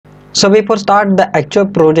So before start the actual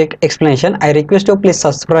project explanation, I request you please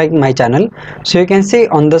subscribe my channel. So you can see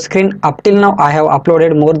on the screen up till now I have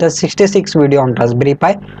uploaded more than 66 video on Raspberry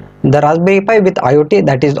Pi. The Raspberry Pi with IoT,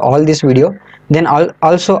 that is all this video. Then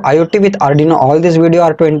also IoT with Arduino, all this video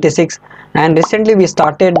are 26. And recently we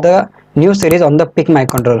started the new series on the PIC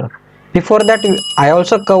microcontroller. Before that I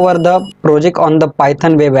also cover the project on the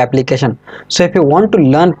Python web application. So if you want to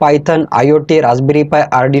learn Python, IoT, Raspberry Pi,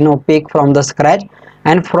 Arduino, PIC from the scratch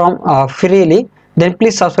and from freely, then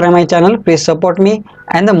please subscribe my channel, please support me.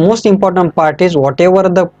 And the most important part is whatever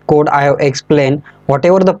the code I have explained,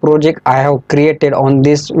 whatever the project I have created on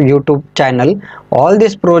this YouTube channel, all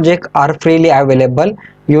these projects are freely available.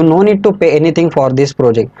 You no need to pay anything for this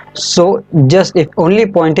project. So just if only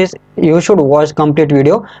point is you should watch complete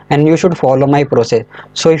video and you should follow my process.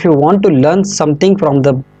 So if you want to learn something from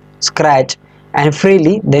the scratch and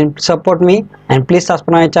freely, then support me and please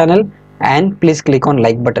subscribe my channel and please click on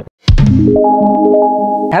like button.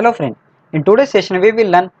 Hello friend, in today's session we will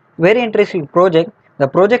learn very interesting project. The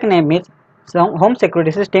project name is home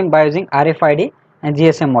security system by using RFID and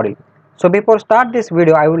GSM module. So before start this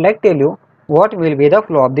video, I would like to tell you what will be the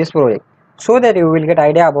flow of this project, so that you will get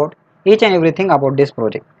idea about each and everything about this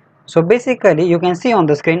project. So basically you can see on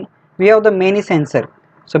the screen we have the many sensor.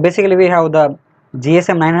 So basically we have the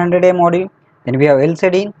GSM 900A module, then we have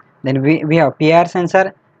LCD, then we have PR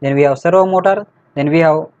sensor, then we have servo motor, then we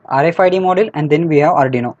have RFID module, and then we have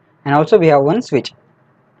Arduino, and also we have one switch.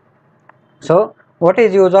 So what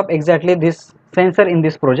is use of exactly this sensor in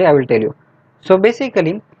this project, I will tell you. So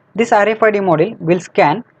basically this RFID module will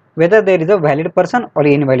scan whether there is a valid person or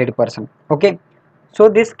invalid person. Okay, so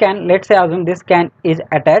this scan, let's say assume this scan is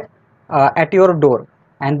attached at your door,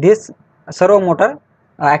 and this servo motor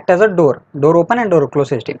act as a door open and door close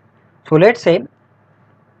system. So let's say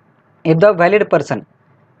if the valid person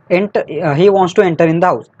enter, he wants to enter in the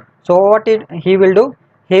house. So what he will do,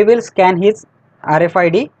 he will scan his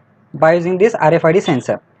RFID by using this RFID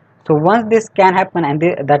sensor. So once this scan happen and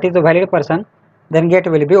that is the valid person, then gate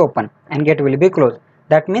will be open and gate will be closed.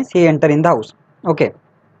 That means he enter in the house. Okay,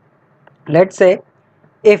 let's say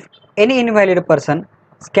if any invalid person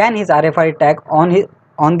scan his RFID tag on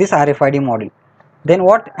this RFID module, then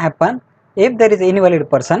what happen, if there is invalid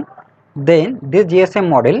person, then this GSM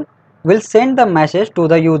module will send the message to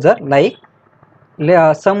the user like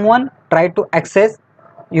someone try to access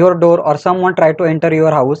your door or someone try to enter your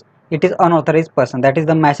house, it is unauthorized person. That is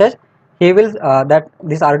the message he will that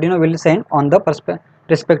this Arduino will send on the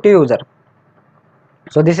respective user.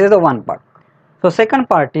 So this is the one part. So second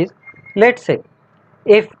part is, let's say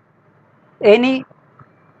if any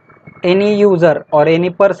user or any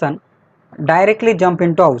person directly jump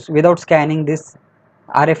into house without scanning this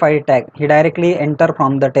RFID tag, he directly enter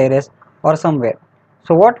from the terrace or somewhere.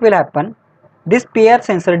 So what will happen, this PR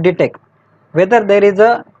sensor detect whether there is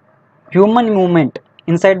a human movement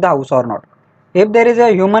inside the house or not. If there is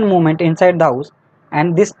a human movement inside the house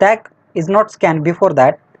and this tag is not scanned before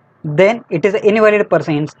that, then it is an invalid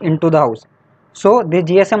person into the house. So the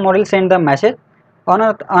GSM module send the message,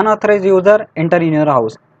 unauthorized user enter in your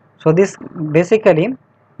house. So this basically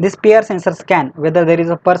this PR sensor scan whether there is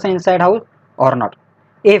a person inside house or not.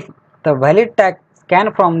 If the valid tag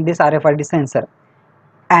scan from this RFID sensor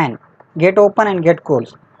and get open and get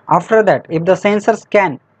closed, after that if the sensor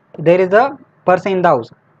scan there is a person in the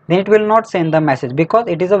house, then it will not send the message because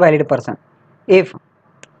it is a valid person. If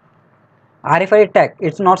RFID tag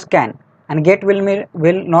it's not scanned and gate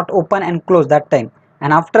will not open and close that time,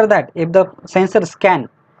 and after that if the sensor scan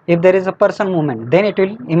if there is a person movement, then it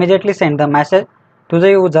will immediately send the message to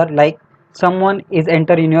the user like someone is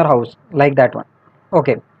enter in your house, like that one.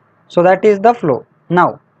 Okay, so that is the flow.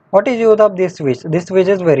 Now what is use of this switch? This switch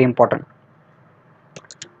is very important.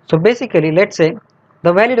 So basically let's say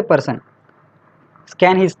the valid person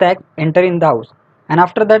scan his tag, enter in the house, and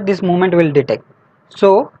after that this movement will detect.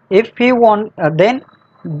 So if he want then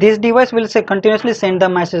this device will say continuously send the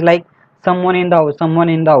message like someone in the house, someone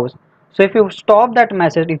in the house. So if you stop that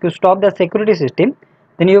message, if you stop the security system,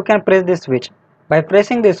 then you can press this switch. By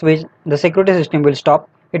pressing this switch, the security system will stop,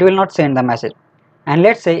 it will not send the message. And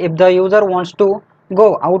let's say if the user wants to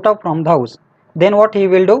go out of from the house, then what he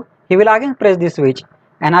will do, he will again press this switch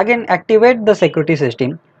and again activate the security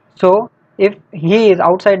system. So if he is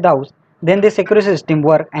outside the house, then the security system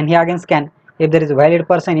work and he again scan if there is a valid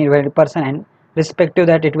person, invalid person, and respective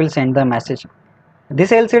that it will send the message.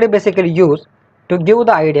 This LCD basically used to give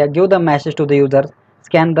the idea, give the message to the user,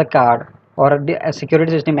 scan the card or the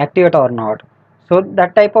security system activate or not. So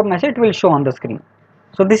that type of message will show on the screen.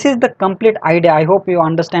 So this is the complete idea. I hope you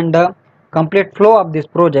understand the complete flow of this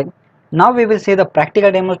project. Now we will see the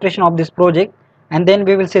practical demonstration of this project and then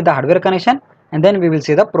we will see the hardware connection, and then we will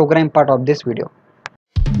see the program part of this video.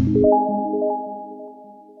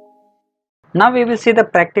 Now we will see the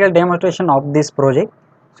practical demonstration of this project.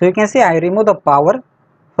 So you can see I remove the power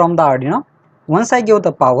from the Arduino. Once I give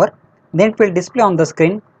the power, then it will display on the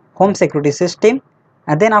screen home security system,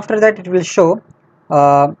 and then after that it will show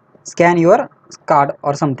scan your card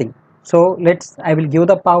or something. So I will give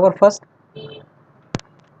the power first.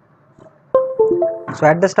 So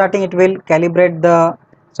at the starting it will calibrate the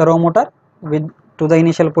servo motor to the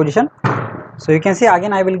initial position. So you can see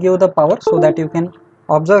again I will give the power, so that you can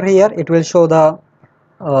observe here it will show the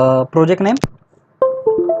project name,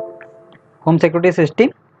 home security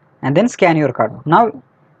system, and then scan your card. Now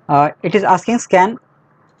it is asking scan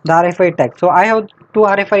the RFID tag. So I have two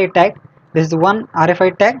RFID tag. This is one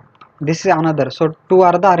RFID tag, this is another. So two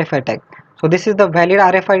are the RFID tag. So this is the valid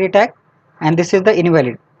RFID tag and this is the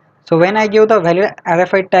invalid. So when I give the valid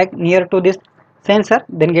RFID tag near to this sensor,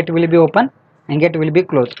 then gate will be open and gate will be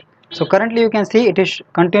closed. So currently you can see it is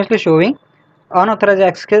continuously showing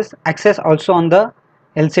unauthorized access also on the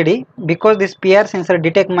LCD, because this PR sensor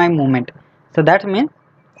detect my movement. So that means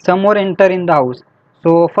some more enter in the house.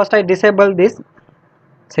 So first I disable this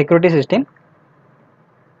security system.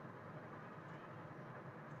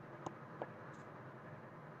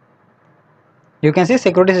 You can see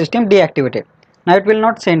security system deactivated. Now it will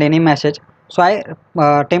not send any message. So I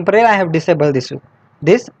temporarily I have disabled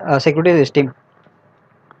this security system.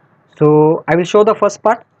 So I will show the first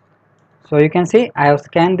part. So you can see I have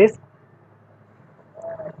scanned this.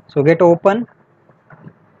 So get open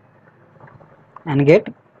and get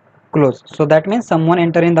close. So that means someone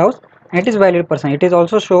enter in the house and it is valid person. It is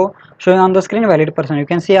also showing on the screen valid person. You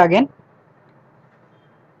can see again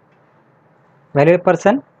valid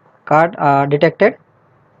person, card detected,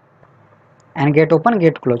 and get open,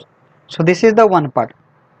 get close. So this is the one part.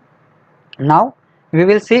 Now we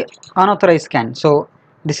will see unauthorized scan. So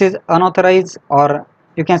this is unauthorized, or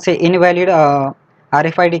you can say invalid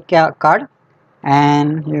RFID card,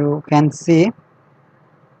 and you can see,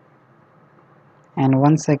 and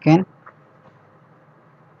 1 second,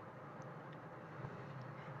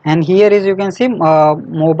 and here is you can see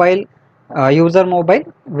mobile user mobile,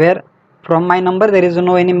 where from my number there is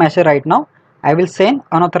no any message right now. I will send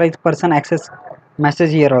unauthorized person access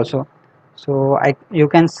message here also. So you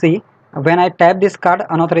can see when I tap this card,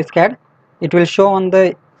 unauthorized card, it will show on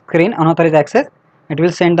the screen unauthorized access. It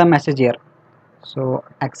will send the message here. So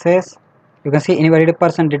access, you can see invalid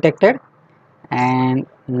person detected, and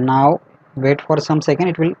now wait for some second,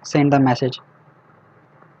 it will send the message.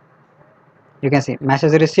 You can see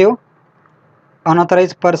message received,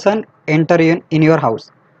 unauthorized person enter in your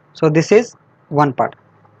house. So this is one part.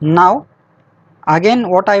 Now again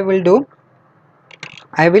what I will do,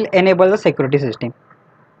 I will enable the security system.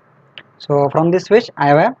 So from this switch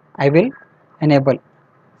I will enable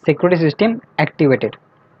security system activated.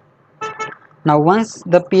 Now once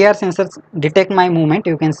the PR sensors detect my movement,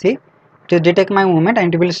 you can see it will detect my movement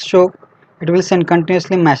and it will send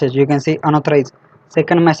continuously message. You can see unauthorized,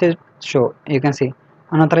 second message show, you can see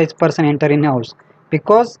unauthorized person enter in house,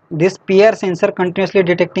 because this PR sensor continuously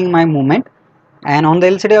detecting my movement. And on the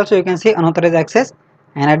LCD also you can see unauthorized access,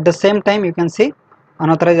 and at the same time you can see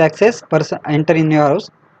unauthorized access person enter in your house,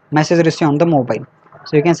 message received on the mobile.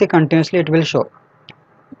 So you can see continuously it will show.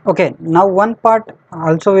 Okay, now one part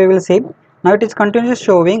also we will see. Now it is continuously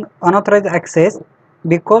showing unauthorized access,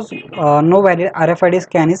 because no valid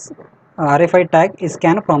RFID tag is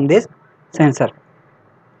scanned from this sensor.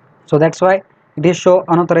 So that's why it is show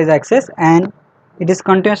unauthorized access, and it is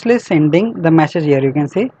continuously sending the message here. You can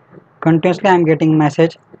see continuously I am getting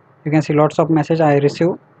message. You can see lots of message I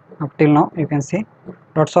receive up till now. You can see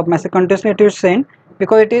lots of message continuously it is sent,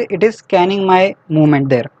 because it is scanning my movement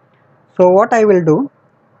there. So what I will do,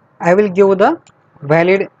 I will give the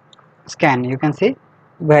valid scan. You can see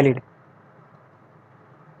valid.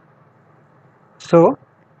 So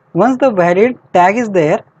once the valid tag is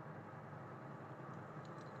there,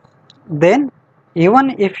 then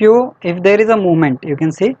even if there is a movement, you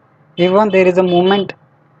can see even there is a movement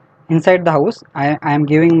inside the house, I am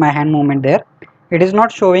giving my hand movement there, it is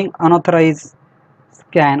not showing unauthorized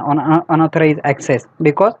scan on unauthorized access,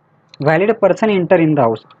 because valid person enter in the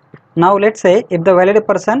house. Now let's say if the valid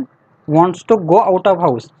person wants to go out of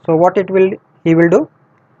house, so what he will do,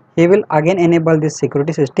 he will again enable this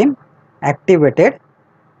security system activated.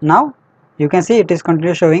 Now you can see it is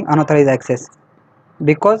continuously showing unauthorized access,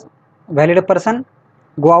 because valid person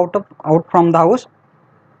go out from the house,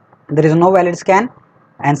 there is no valid scan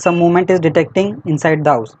and some movement is detecting inside the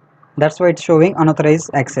house. That's why it's showing unauthorized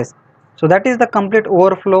access. So that is the complete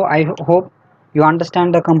overflow. I hope you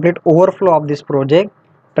understand the complete overflow of this project,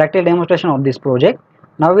 practical demonstration of this project.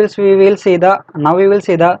 Now we will see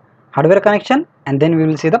the hardware connection, and then we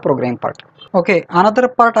will see the programming part. Okay, another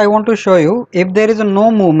part I want to show you, if there is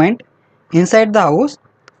no movement inside the house,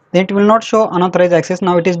 then it will not show unauthorized access.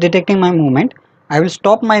 Now it is detecting my movement. I will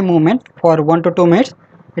stop my movement for 1 to 2 minutes.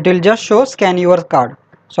 It will just show scan your card.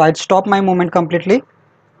 So I'd stop my movement completely.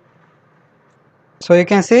 So you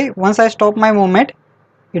can see once I stop my movement,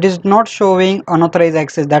 it is not showing unauthorized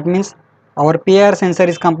access. That means our PIR sensor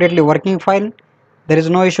is completely working fine. There is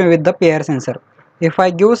no issue with the PIR sensor. If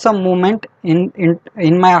I give some movement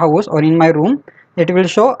in my house or in my room, it will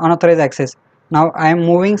show unauthorized access. Now I am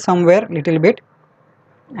moving somewhere little bit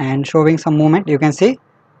and showing some movement. You can see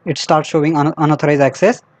it starts showing unauthorized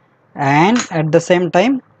access, and at the same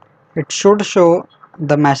time it should show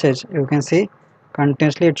the message. You can see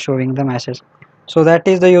continuously it's showing the message. So that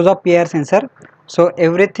is the use of PIR sensor. So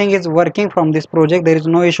everything is working from this project. There is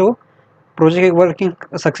no issue. Project is working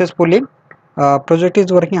successfully. Project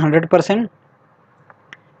is working 100%.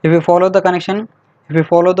 If you follow the connection, if you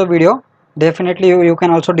follow the video, definitely you can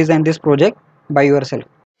also design this project by yourself.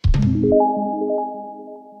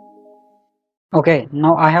 Okay,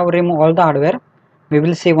 now I have removed all the hardware. We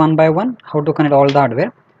will see one by one how to connect all the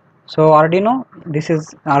hardware. So Arduino, this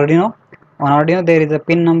is Arduino. On Arduino there is a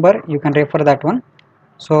pin number, you can refer that one.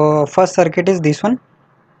 So first circuit is this one.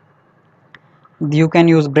 You can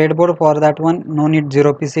use breadboard for that one, no need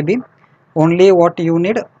 0 PCB. Only what you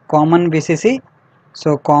need, common VCC.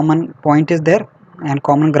 So common point is there and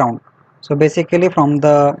common ground. So basically from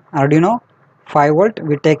the Arduino 5 volt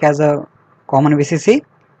we take as a common VCC,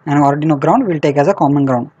 and Arduino ground will take as a common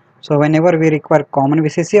ground. So whenever we require common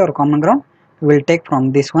VCC or common ground, we will take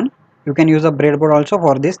from this one. You can use a breadboard also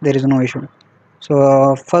for this, there is no issue.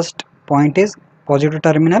 So first point is positive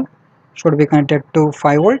terminal should be connected to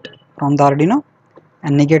 5 volt from the Arduino,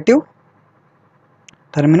 and negative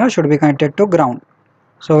terminal should be connected to ground.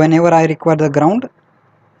 So whenever I require the ground,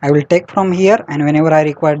 I will take from here, and whenever I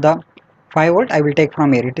require the 5 volt, I will take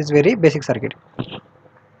from here. It is very basic circuit.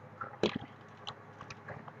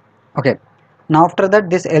 Okay, now after that,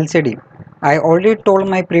 this LCD, I already told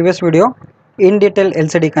my previous video in detail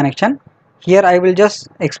LCD connection. Here I will just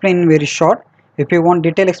explain very short. If you want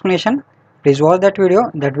detailed explanation, please watch that video.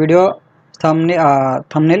 That video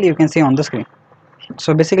thumbnail you can see on the screen.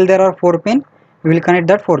 So basically there are 4 pin. We will connect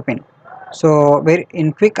that 4 pin. So very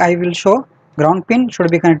in quick I will show. Ground pin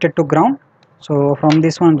should be connected to ground. So from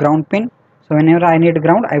this one, ground pin. So whenever I need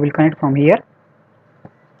ground, I will connect from here,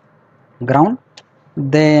 ground.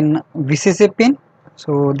 Then VCC pin.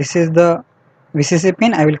 So this is the VCC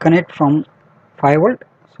pin. I will connect from 5 volt.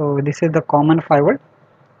 So this is the common 5 volt.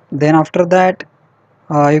 Then after that,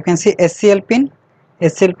 you can see SCL pin.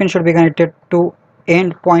 SCL pin should be connected to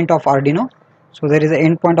end point of Arduino. So there is an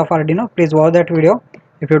end point of Arduino. Please watch that video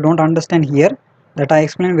if you don't understand here, that I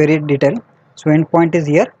explain very detailed. So end point is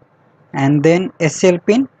here, and then SCL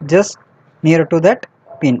pin just near to that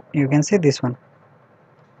pin. You can see this one.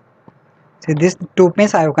 See these 2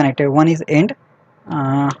 pins I have connected. One is end.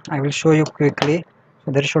 I will show you quickly,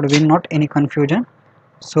 so there should be not any confusion.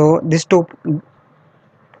 So these two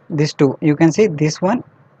you can see this one,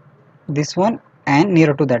 and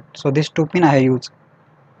near to that. So these 2 pin I have used.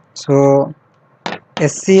 So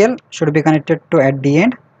SCL should be connected to at the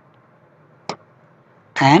end,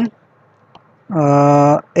 and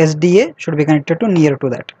SDA should be connected to near to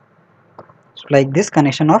that. So like this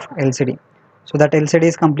connection of LCD. So that LCD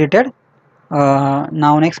is completed.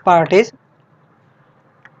 Now next part is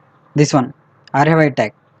this one, RFID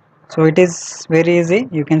tag. So it is very easy.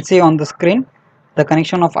 You can see on the screen the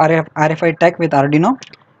connection of RFID tag with Arduino.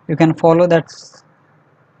 You can follow that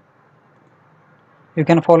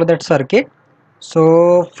circuit.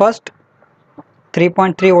 So first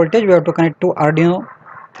 3.3 voltage we have to connect to Arduino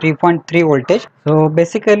 3.3 voltage. So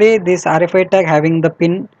basically this RFID tag having the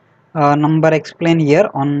pin number explained here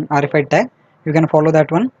on RFID tag, you can follow that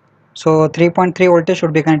one. So 3.3 voltage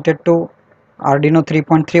should be connected to Arduino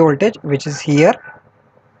 3.3 voltage, which is here.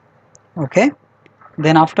 Okay,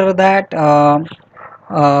 then after that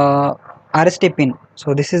RST pin.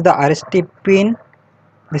 So this is the RST pin.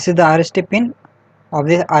 This is the RST pin of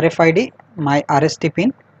this RFID, my RST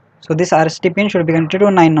pin. So this RST pin should be connected to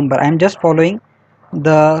 9 number. I am just following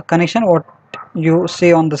the connection what you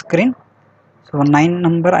see on the screen. So 9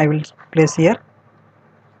 number I will place here.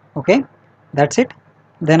 Okay, that's it.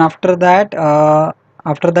 Then after that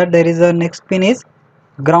there is a next pin is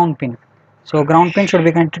ground pin. So ground pin should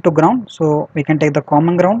be connected to ground. So we can take the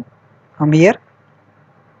common ground from here.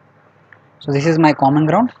 So this is my common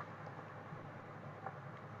ground.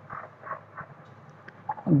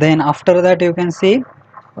 Then after that you can see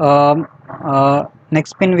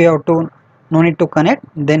next pin we have to no need to connect.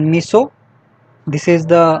 Then MISO, this is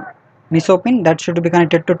the MISO pin that should be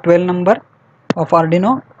connected to 12 number of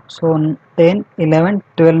Arduino. So 10, 11,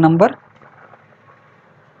 12 number.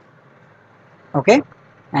 Okay,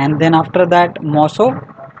 and then after that MOSO,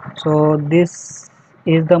 so this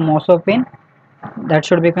is the MOSO pin that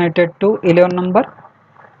should be connected to 11 number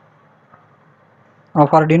of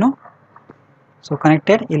Arduino. So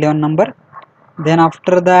connected 11 number. Then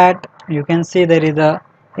after that you can see there is a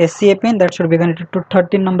SCA pin that should be connected to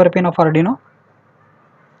 13 number pin of Arduino.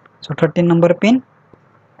 So 13 number pin,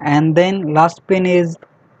 and then last pin is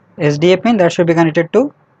SDA pin that should be connected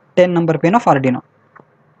to 10 number pin of Arduino.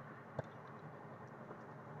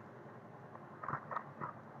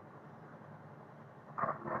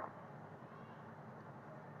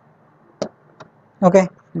 Okay,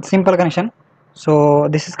 simple connection. So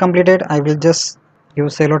this is completed. I will just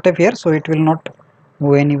use sellotape here so it will not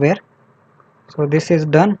move anywhere. So this is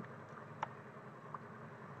done.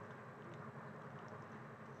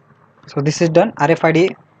 So this is done.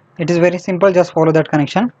 RFID, it is very simple, just follow that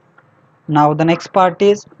connection. Now the next part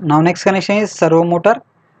is, next connection is servo motor.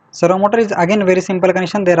 Servo motor is again very simple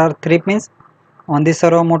connection. There are 3 pins on this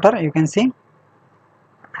servo motor. You can see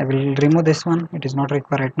I will remove this one, it is not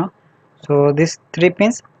required right now. So these 3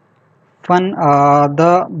 pins,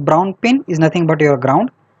 the brown pin is nothing but your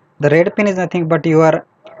ground, the red pin is nothing but your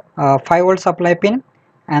 5 volt supply pin,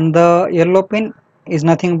 and the yellow pin is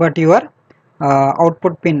nothing but your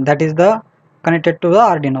output pin, that is the connected to the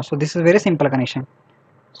Arduino. So this is very simple connection.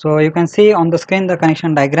 So you can see on the screen the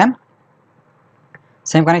connection diagram,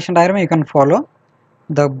 same connection diagram you can follow.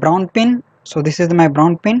 The brown pin, so this is my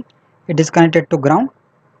brown pin, it is connected to ground.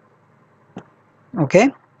 Okay,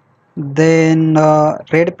 then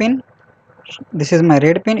red pin, this is my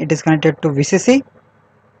red pin, it is connected to VCC,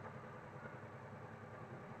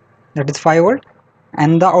 that is 5 volt,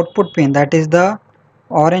 and the output pin, that is the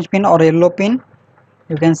orange pin or yellow pin,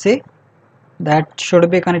 you can see that should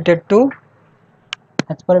be connected to,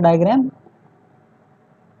 as per diagram,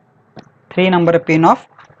 3 number pin of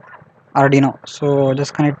Arduino. So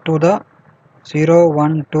just connect to the 0,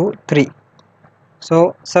 1, 2, 3.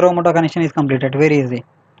 So servo motor connection is completed, very easy.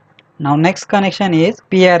 Now next connection is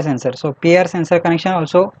PIR sensor. So PIR sensor connection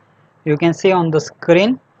also you can see on the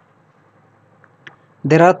screen.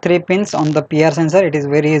 There are 3 pins on the PIR sensor. It is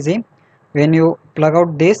very easy. When you plug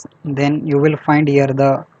out this, then you will find here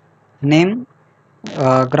the name,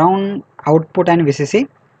 ground, output, and VCC.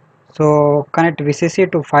 So connect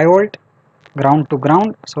VCC to 5 volt, ground to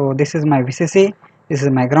ground. So this is my VCC, this is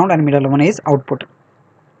my ground, and middle one is output.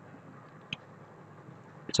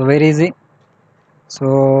 So very easy.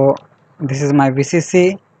 So this is my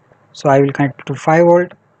VCC, so I will connect to 5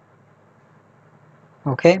 volt.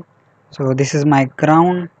 Okay, so this is my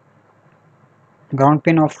ground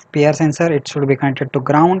pin of PIR sensor, it should be connected to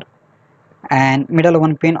ground, and middle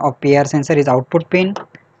one pin of PIR sensor is output pin,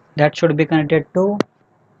 that should be connected to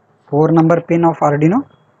 4 number pin of Arduino.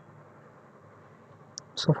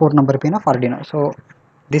 So 4 number pin of Arduino. So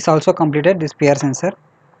this also completed, this PIR sensor.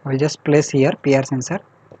 I will just place here PIR sensor.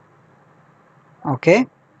 Okay,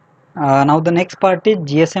 now the next part is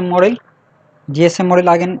GSM module. GSM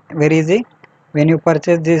module again very easy. When you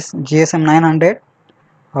purchase this GSM 900,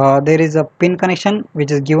 there is a pin connection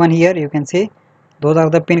which is given here. You can see those are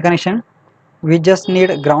the pin connection. We just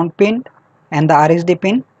need ground pin and the RSD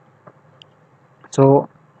pin. So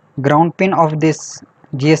ground pin of this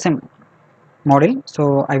GSM module.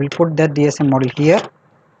 So I will put that GSM module here,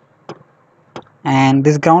 and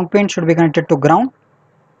this ground pin should be connected to ground.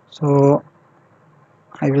 So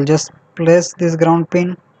I will just place this ground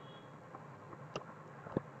pin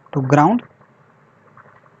to ground,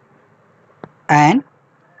 and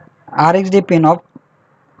RxD pin of,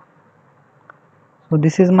 so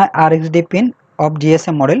this is my RxD pin of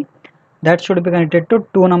GSM model, that should be connected to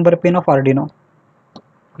 2 number pin of Arduino.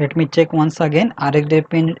 Let me check once again, RxD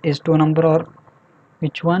pin is 2 number or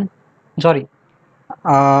which one, sorry,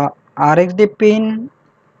 RxD pin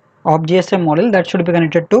of GSM model, that should be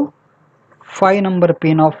connected to 5 number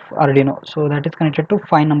pin of Arduino. So that is connected to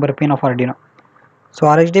 5 number pin of Arduino. So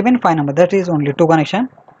RxD pin 5 number, that is only 2 connection.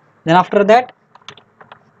 Then after that,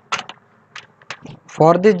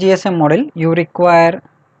 for this GSM model you require,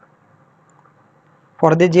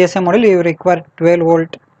 12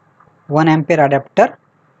 volt 1 ampere adapter.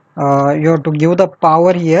 You have to give the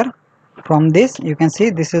power here from this. You can see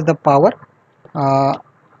this is the power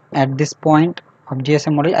at this point of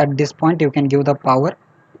GSM model. At this point you can give the power,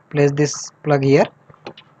 place this plug here.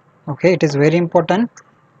 Okay, it is very important,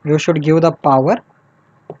 you should give the power.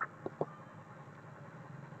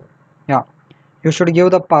 Yeah, you should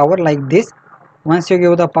give the power like this. Once you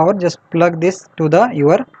give the power, just plug this to the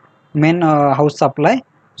your main house supply,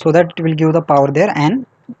 so that it will give the power there, and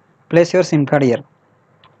place your SIM card here.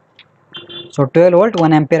 So 12 volt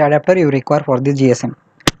 1 ampere adapter you require for the GSM,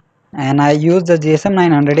 and I use the GSM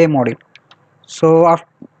 900A module. So after,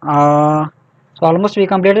 so almost we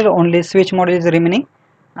completed, only switch module is remaining.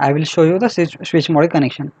 I will show you the switch module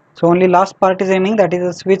connection. So only last part is remaining, that is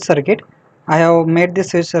the switch circuit. I have made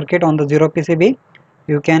this switch circuit on the 0 PCB.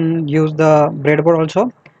 You can use the breadboard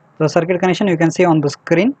also. The circuit connection you can see on the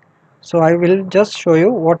screen. So I will just show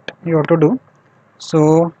you what you have to do.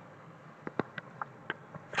 So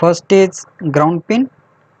first is ground pin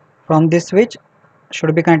from this switch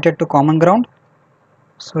should be connected to common ground.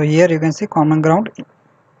 So here you can see common ground,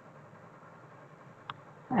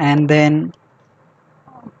 and then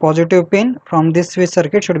positive pin from this switch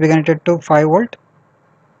circuit should be connected to 5 volt,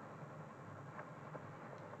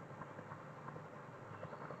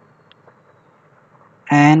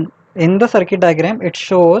 and in the circuit diagram it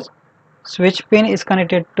shows switch pin is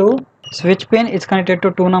connected to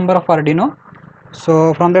two number of Arduino.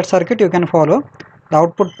 So from that circuit you can follow the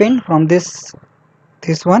output pin from this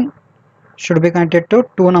one should be connected to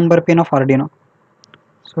 2 number pin of Arduino.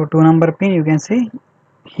 So 2 number pin you can see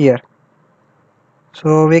here.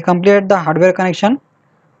 So we completed the hardware connection.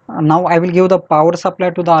 Now I will give the power supply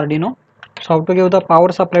to the Arduino. So how to give the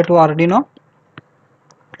power supply to Arduino?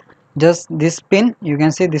 Just this pin, you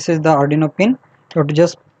can see this is the Arduino pin. You have to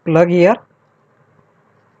just plug here,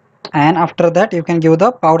 and after that you can give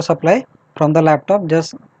the power supply from the laptop.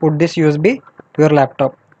 Just put this USB to your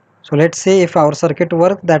laptop. So let's see if our circuit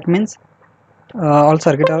works. That means all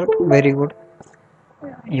circuit are very good.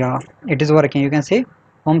 Yeah, it is working. You can see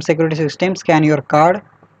home security system, scan your card.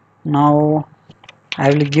 Now I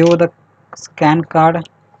will give the scan card.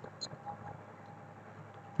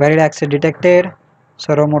 Valid access detected.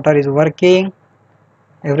 Servo motor is working.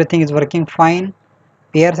 Everything is working fine.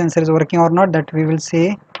 PR sensor is working or not, that we will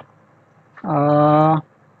see.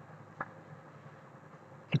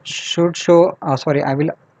 It should show. Sorry, I will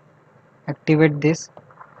activate this.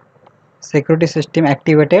 Security system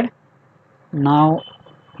activated. Now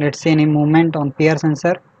let's see any movement on PR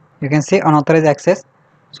sensor. You can see unauthorized access.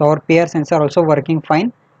 So our PR sensor also working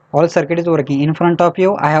fine. All circuit is working. In front of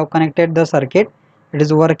you I have connected the circuit. It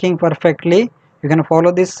is working perfectly. You can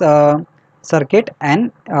follow this circuit,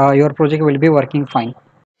 and your project will be working fine.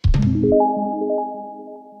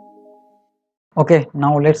 Okay,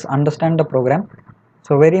 now let's understand the program.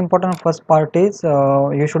 So very important first part is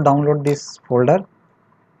you should download this folder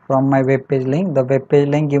from my web page link, the web page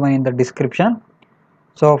link given in the description.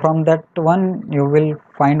 So from that one you will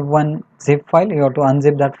find one zip file. You have to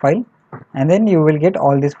unzip that file, and then you will get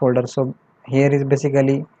all these folders. So here is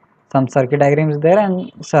basically some circuit diagrams there, and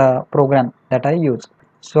it's a program that I use.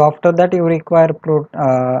 So after that you require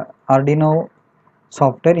Arduino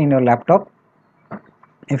software in your laptop.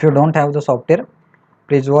 If you don't have the software,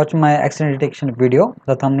 please watch my accident detection video.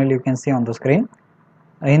 The thumbnail you can see on the screen.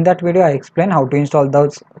 In that video I explain how to install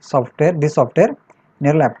this software in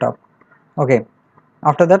your laptop. Okay,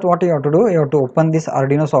 after that what you have to do, you have to open this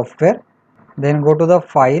Arduino software, then go to the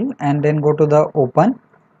file, and then go to the open,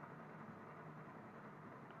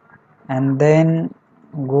 and then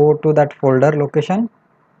go to that folder location.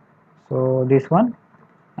 So this one,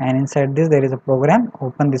 and inside this there is a program.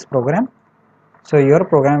 Open this program. So your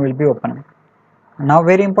program will be open. Now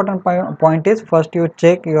very important point is, first you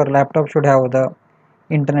check your laptop should have the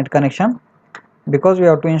internet connection, because we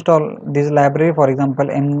have to install this library. For example,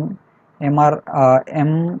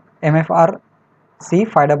 MFRC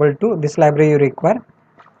 522, this library you require.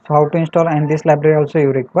 So how to install, and this library also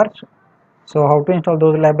you require. So how to install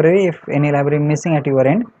those library? If any library missing at your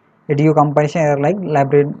end, it give compilation error like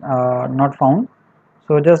library not found.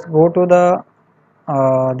 So just go to the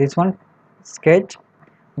this one sketch,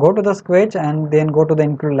 go to the sketch, and then go to the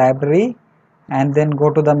include library, and then go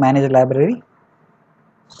to the manage library.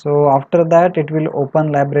 So after that it will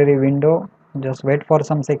open library window. Just wait for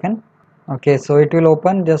some second. Okay, so it will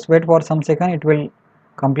open. Just wait for some second. It will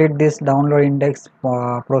complete this download index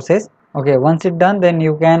process. Okay, once it done, then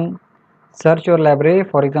you can search your library.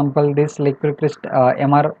 For example, this liquid crystal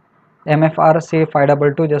MFRC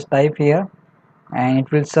 522, just type here and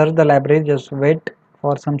it will search the library. Just wait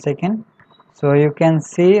for some second. So you can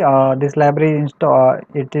see this library install,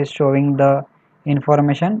 it is showing the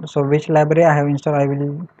information. So which library I have installed, I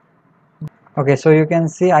will. Okay, so you can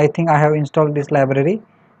see, I think I have installed this library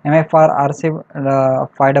MFRC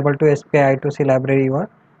 522 SPI2C library.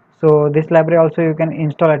 So this library also you can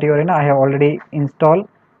install at your end. I have already installed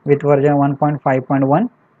with version 1.5.1.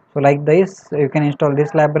 so like this you can install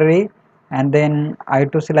this library. and then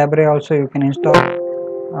I2C library also you can install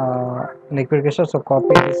liquid crystal. So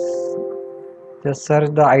copy this, just search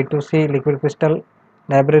the I2C liquid crystal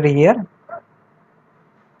library here.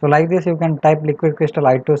 So like this you can type liquid crystal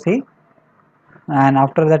I2C, and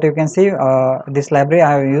after that you can see this library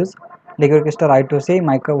I have used liquid crystal I2C.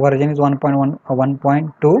 My version is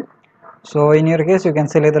 1.1.2. So in your case you can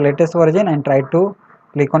select the latest version and try to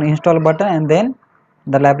click on install button, and then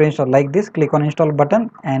the library install. Like this, click on install button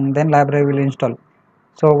and then library will install.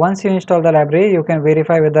 So once you install the library, you can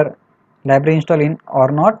verify whether library install in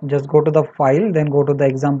or not. Just go to the file, then go to the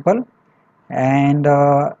example, and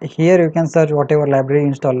here you can search whatever library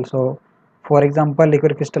install. So for example,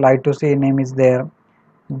 liquid crystal I2C name is there,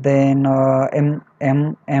 then MFR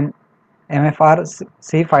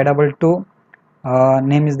C522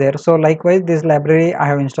 name is there. So likewise this library I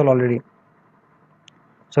have installed already.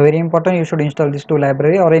 So very important, you should install this two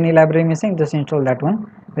library, or any library missing, just install that one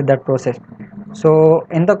with that process. So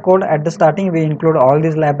in the code at the starting we include all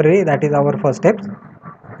these library, that is our first steps.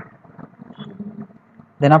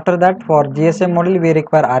 Then after that, for GSM module we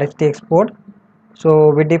require RxT export.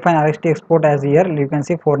 So we define RxT export as here you can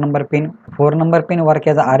see 4 number pin. 4 number pin work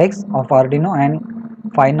as a Rx of Arduino and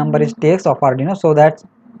 5 number is TX of Arduino. So that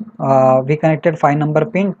we connected 5 number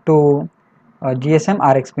pin to GSM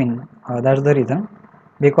Rx pin. That's the reason,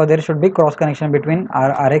 because there should be cross connection between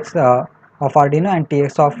Rx of Arduino and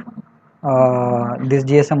TX of this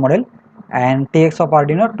GSM model, and TX of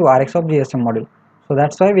Arduino to Rx of GSM model. So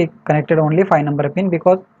that's why we connected only 5 number pin,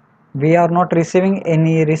 because we are not receiving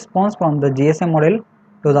any response from the GSM model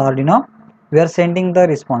to the Arduino. We are sending the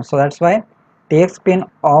response. So that's why TX pin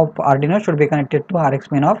of Arduino should be connected to Rx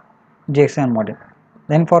pin of GSM model.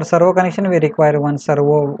 Then for servo connection we require one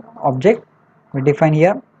servo object we define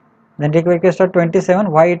here. Then liquid crystal 27.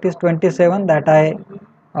 Why it is 27? That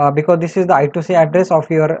because this is the I2C address of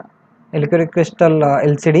your liquid crystal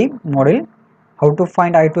LCD model. How to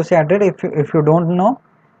find I2C address if you don't know?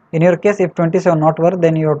 In your case, if 27 not work,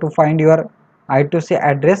 then you have to find your I2C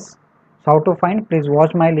address. So how to find? Please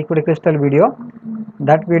watch my liquid crystal video.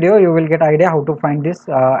 That video you will get idea how to find this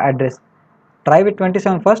address. Try with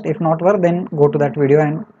 27 first. If not work, then go to that video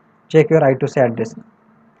and check your I2C address.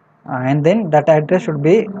 And then that address should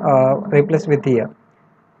be replaced with here.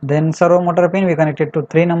 Then servo motor pin we connected to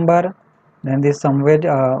 3 number. Then this some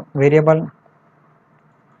variable.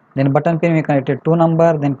 Then button pin we connected 2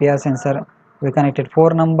 number. Then PR sensor we connected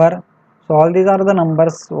 4 number. So all these are the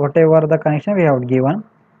numbers whatever the connection we have given.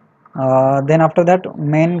 Then after that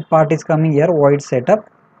main part is coming here, void setup.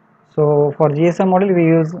 So for GSM model we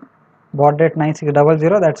use baud rate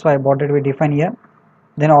 9600, that's why baud rate we define here.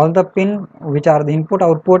 Then all the pin which are the input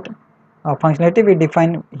output functionality we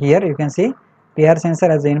define here. You can see PR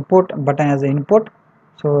sensor as the input, button as the input.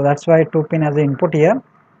 So that's why 2 pin as the input here.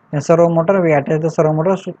 Then servo motor, we attach the servo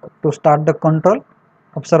motor to start the control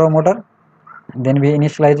of servo motor. Then we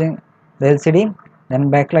initializing the LCD,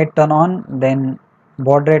 then backlight turn on, then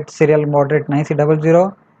baud rate serial baud rate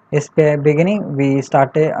 9600. SPI beginning we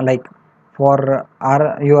started like for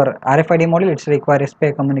your RFID module it's require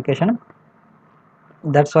SPI communication.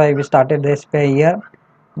 That's why we started the SPI here.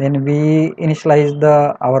 Then we initialize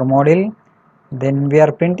our module. Then we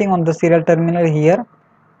are printing on the serial terminal here,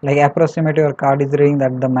 like approximate your card is reading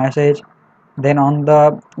that the message. Then on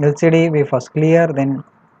the LCD we first clear, then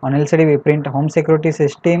on LCD we print home security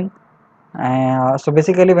system. So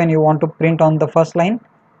basically when you want to print on the first line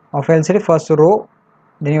of LCD first row,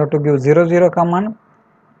 then you have to give 00 command,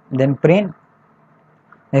 then print.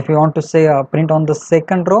 If you want to say print on the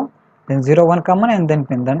second row, then 01 command and then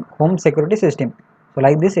print, then home security system. So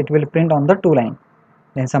like this it will print on the 2 line.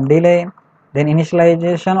 Then some delay, then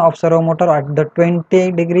initialization of servo motor at the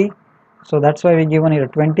 20 degree. So that's why we given here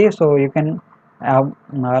 20. So you can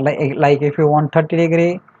like if you want 30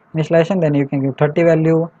 degree initialization, then you can give 30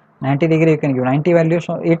 value, 90 degree you can give 90 value.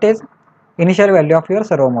 So it is initial value of your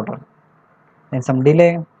servo motor. Then some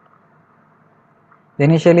delay.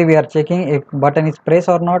 Then initially we are checking if button is pressed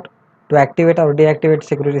or not to activate or deactivate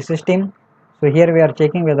security system. So here we are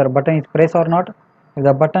checking whether button is pressed or not. If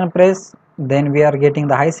the button press, then we are getting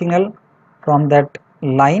the high signal from that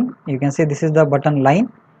line. You can see this is the button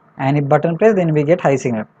line, and if button press, then we get high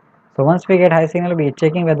signal. So once we get high signal, we are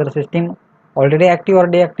checking whether the system already active or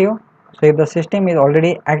deactive. So if the system is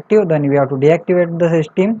already active, then we have to deactivate the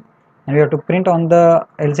system and we have to print on the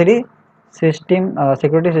LCD system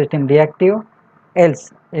security system deactive.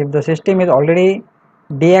 Else if the system is already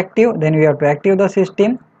deactive, then we have to active the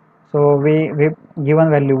system. So we given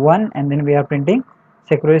value 1 and then we are printing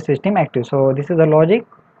security system active. So this is the logic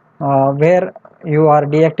where you are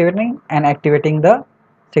deactivating and activating the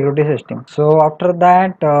security system. So after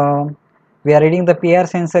that we are reading the PR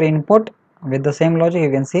sensor input with the same logic,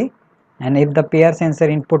 you can see, and if the PR sensor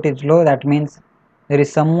input is low, that means there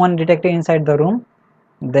is someone detected inside the room.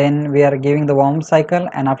 Then we are giving the warm cycle,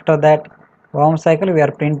 and after that warm cycle we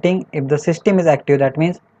are printing if the system is active, that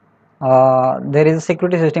means there is a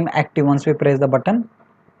security system active. Once we press the button,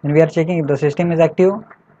 then we are checking if the system is active,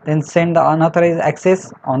 then send the unauthorized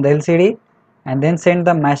access on the LCD, and then send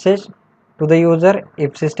the message to the user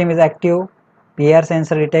if system is active, PR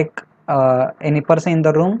sensor detect any person in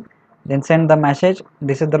the room, then send the message.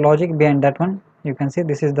 This is the logic behind that one. You can see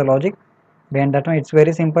this is the logic behind that one. It's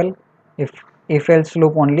very simple, if else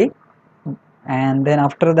loop only. And then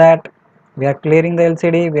after that we are clearing the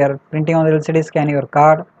LCD, we are printing on the LCD, scan your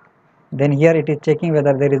card, then here it is checking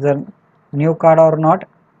whether there is a new card or not,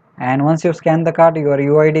 and once you scan the card your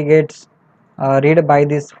UID gets read by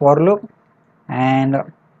this for loop, and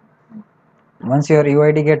once your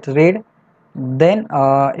UID gets read, then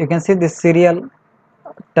you can see this serial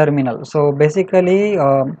terminal. So basically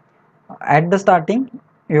at the starting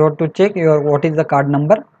you have to check your what is the card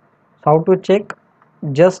number. So how to check?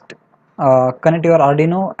 Just connect your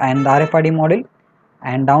Arduino and the RFID module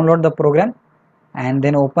and download the program, and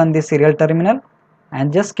then open the serial terminal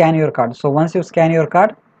and just scan your card. So once you scan your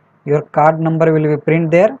card number will be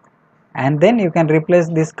print there, and then you can replace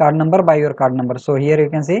this card number by your card number. So here you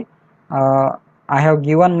can see I have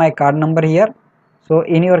given my card number here. So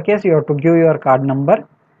in your case you have to give your card number,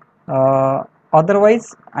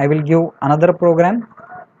 otherwise I will give another program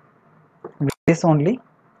with this only,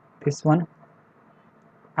 this one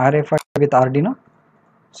RFID with Arduino.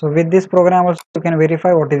 So with this program also you can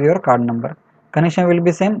verify what is your card number. Connection will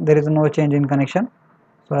be same, there is no change in connection.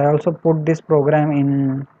 So I also put this program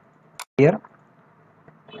in here.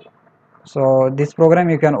 So this program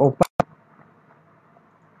you can open,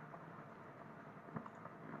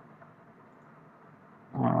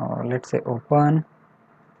 let's say open.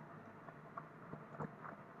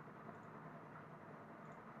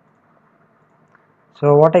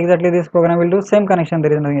 So what exactly this program will do? Same connection,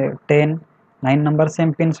 there is no 10 9 number,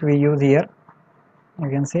 same pins we use here. You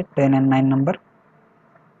can see 10 and 9 number,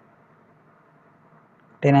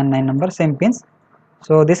 10 and 9 number, same pins.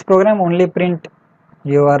 So this program only print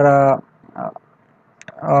your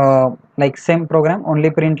like same program only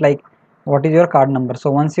print like what is your card number.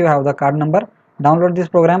 So once you have the card number, download this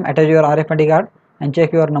program, attach your RFID card and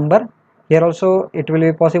check your number. Here also it will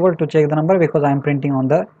be possible to check the number because I am printing on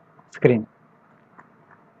the screen.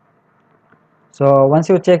 So once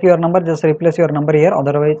you check your number, just replace your number here,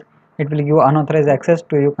 otherwise it will give unauthorized access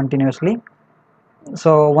to you continuously.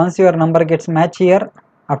 So once your number gets match here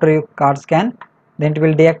after you card scan, then it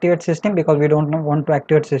will deactivate system because we don't want to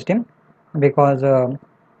activate system, because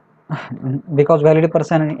because valid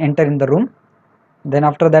person enter in the room. Then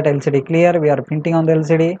after that LCD clear, we are printing on the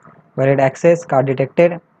LCD, valid access, card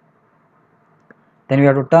detected. Then we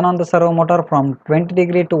have to turn on the servo motor from 20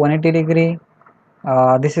 degree to 180 degree.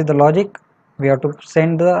 This is the logic. We have to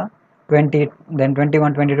send the 20, then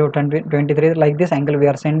 21, 22, 20, 23, like this angle we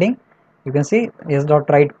are sending. You can see S dot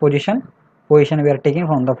right position we are taking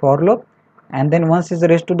from the for loop, and then once is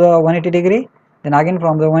raised to the 180 degree, then again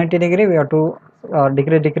from the 180 degree we have to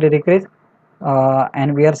decrease,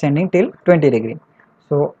 and we are sending till 20 degree.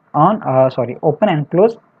 So on open and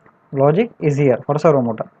close logic is here for servo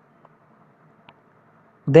motor.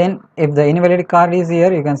 Then if the invalid card is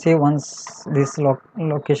here, you can see once this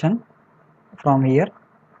location from here,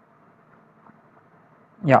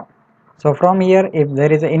 yeah. So from here if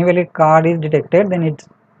there is an invalid card is detected, then it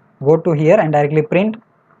go to here and directly print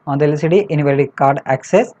on the LCD invalid card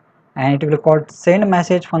access, and it will call send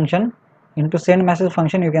message function. Into send message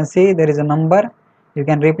function you can see there is a number, you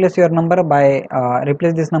can replace your number by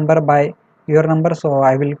replace this number by your number. So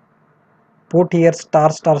I will put here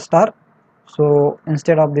star star star. So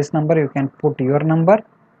instead of this number you can put your number,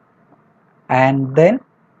 and then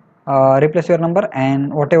replace your number,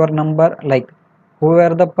 and whatever number, like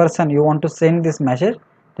whoever the person you want to send this message,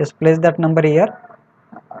 just place that number here.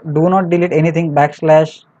 Do not delete anything,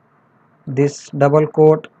 backslash, this double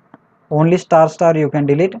quote, only star star you can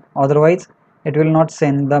delete, otherwise it will not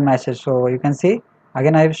send the message. So you can see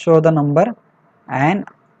again I show the number and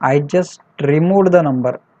I just removed the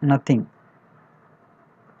number, nothing,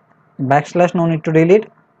 backslash no need to delete,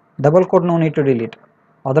 double quote no need to delete,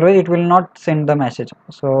 otherwise it will not send the message.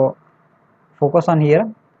 So focus on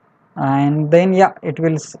here, and then yeah, it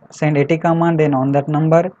will send AT command, then on that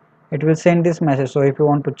number it will send this message. So if you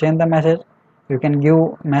want to change the message, you can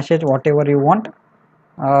give message whatever you want.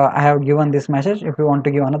 I have given this message. If you want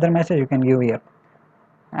to give another message, you can give here.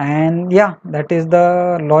 And yeah, that is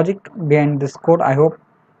the logic behind this code. I hope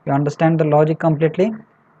you understand the logic completely.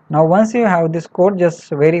 Now once you have this code, just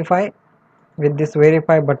verify with this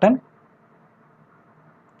verify button.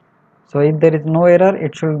 So if there is no error,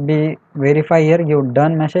 it should be verify here, give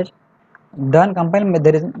done message. Done compile,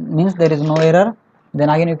 there is means there is no error. Then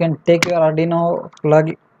again you can take your Arduino,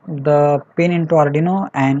 plug the pin into Arduino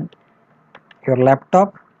and your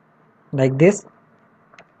laptop like this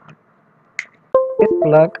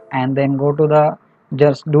plug, and then go to the,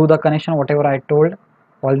 just do the connection whatever I told,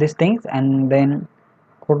 all these things, and then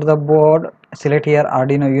go to the board, select here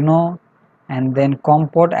Arduino Uno, and then COM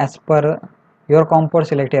port as per your COM port,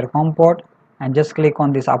 select here COM port and just click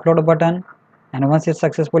on this upload button, and once it's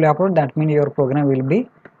successfully uploaded, that means your program will be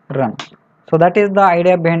run. So that is the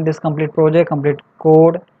idea behind this complete project, complete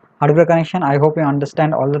code, hardware connection. I hope you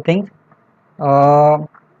understand all the things.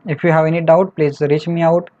 If you have any doubt, please reach me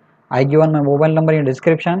out. I given my mobile number in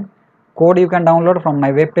description. Code you can download from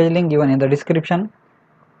my web page link given in the description.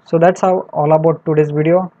 So that's how all about today's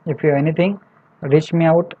video. If you have anything, reach me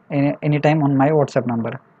out anytime on my WhatsApp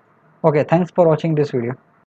number. Okay, thanks for watching this video.